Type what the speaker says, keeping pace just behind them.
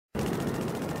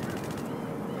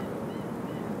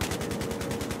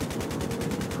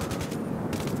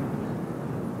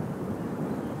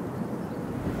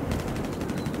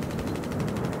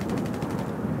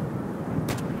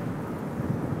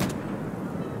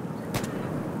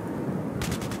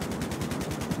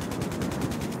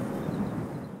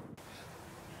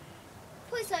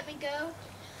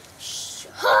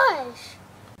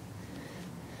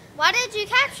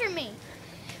capture me?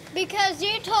 Because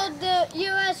you told the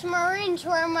U.S. Marines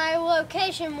where my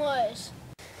location was.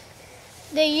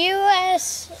 The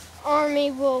U.S.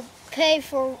 Army will pay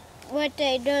for what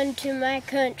they done to my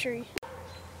country.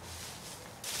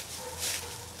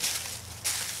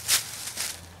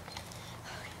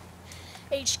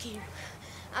 HQ,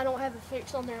 I don't have a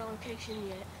fix on their location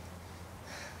yet.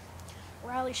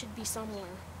 Riley should be somewhere.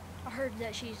 I heard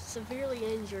that she's severely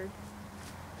injured.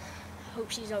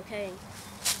 Hope she's okay.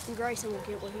 And Grayson will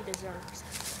get what he deserves.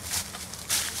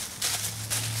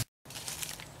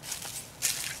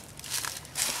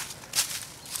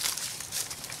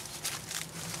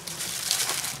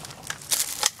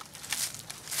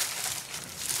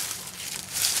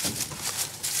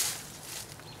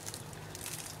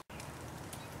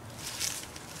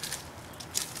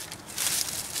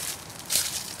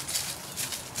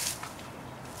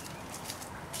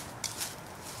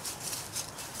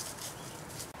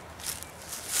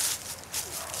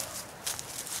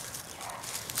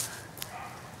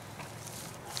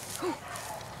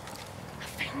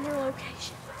 Their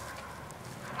location.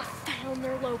 I found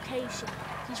their location.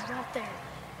 He's right there.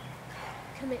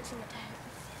 Commencing attack.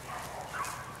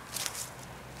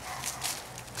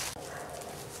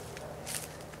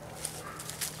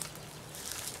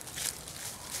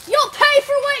 You'll pay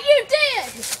for what you did!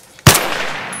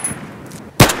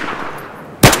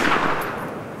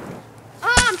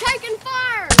 I'm taking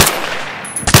fire!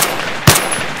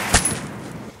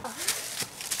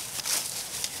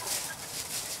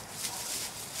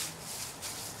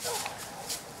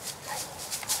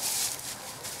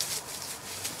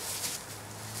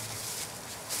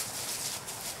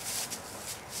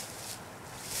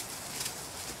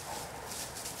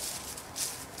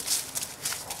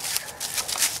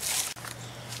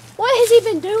 What has he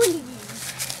been doing to you?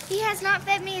 He has not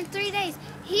fed me in 3 days.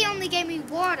 He only gave me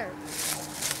water.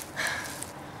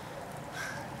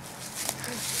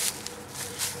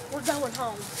 We're going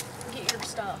home. Get your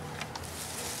stuff.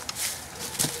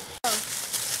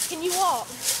 Can you walk?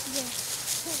 Yes.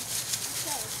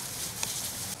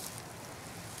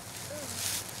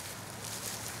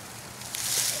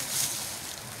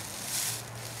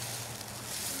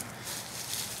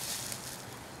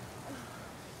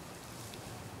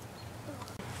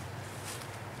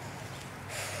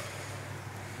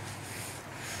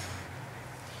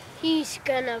 He's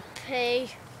gonna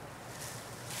pay.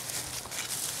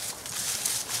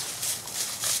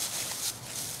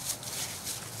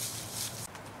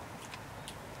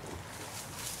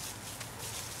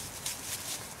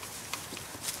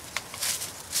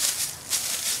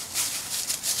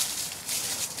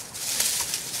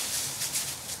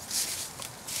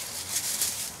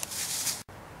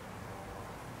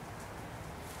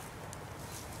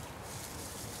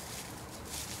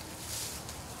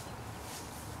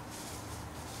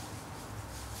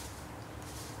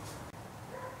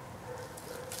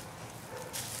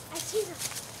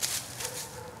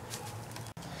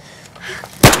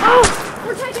 Oh!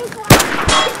 We're taking fire!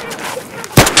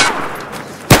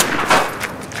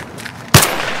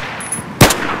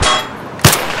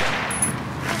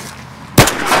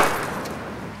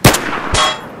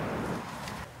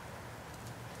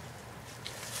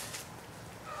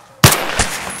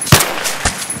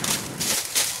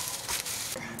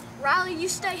 Riley, you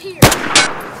stay here.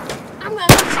 I'm gonna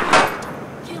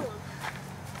kill him.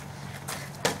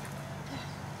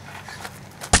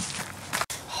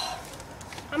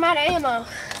 I'm out of ammo.